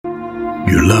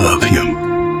you love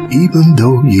him, even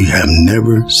though you have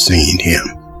never seen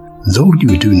him. Though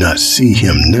you do not see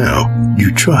him now,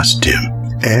 you trust him,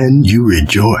 and you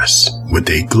rejoice with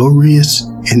a glorious,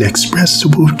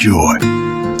 inexpressible joy.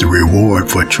 The reward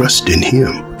for trusting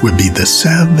him will be the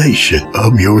salvation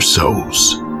of your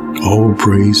souls. All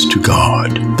praise to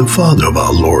God, the Father of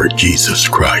our Lord Jesus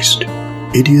Christ.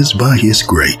 It is by his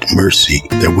great mercy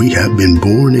that we have been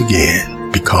born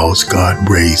again, because God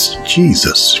raised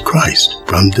Jesus Christ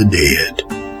from the dead.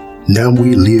 Now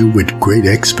we live with great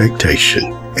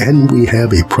expectation, and we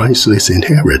have a priceless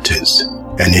inheritance,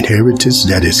 an inheritance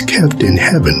that is kept in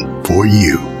heaven for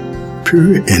you,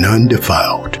 pure and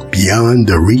undefiled, beyond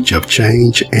the reach of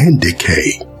change and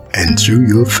decay. And through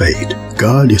your faith,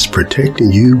 God is protecting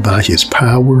you by his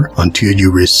power until you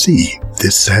receive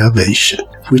this salvation,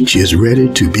 which is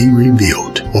ready to be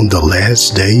revealed on the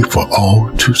last day for all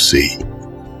to see.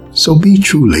 So be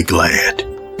truly glad.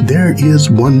 There is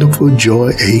wonderful joy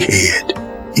ahead,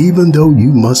 even though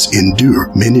you must endure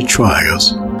many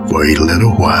trials for a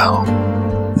little while.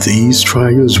 These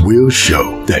trials will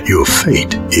show that your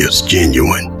faith is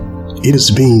genuine. It is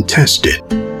being tested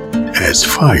as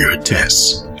fire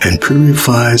tests and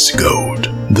purifies gold,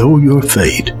 though your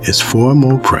faith is far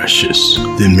more precious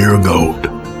than mere gold.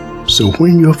 So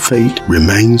when your faith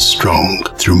remains strong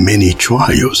through many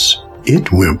trials,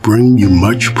 it will bring you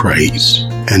much praise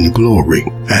and glory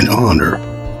and honor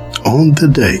on the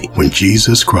day when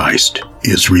Jesus Christ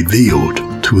is revealed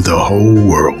to the whole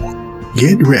world.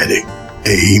 Get ready.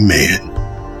 Amen.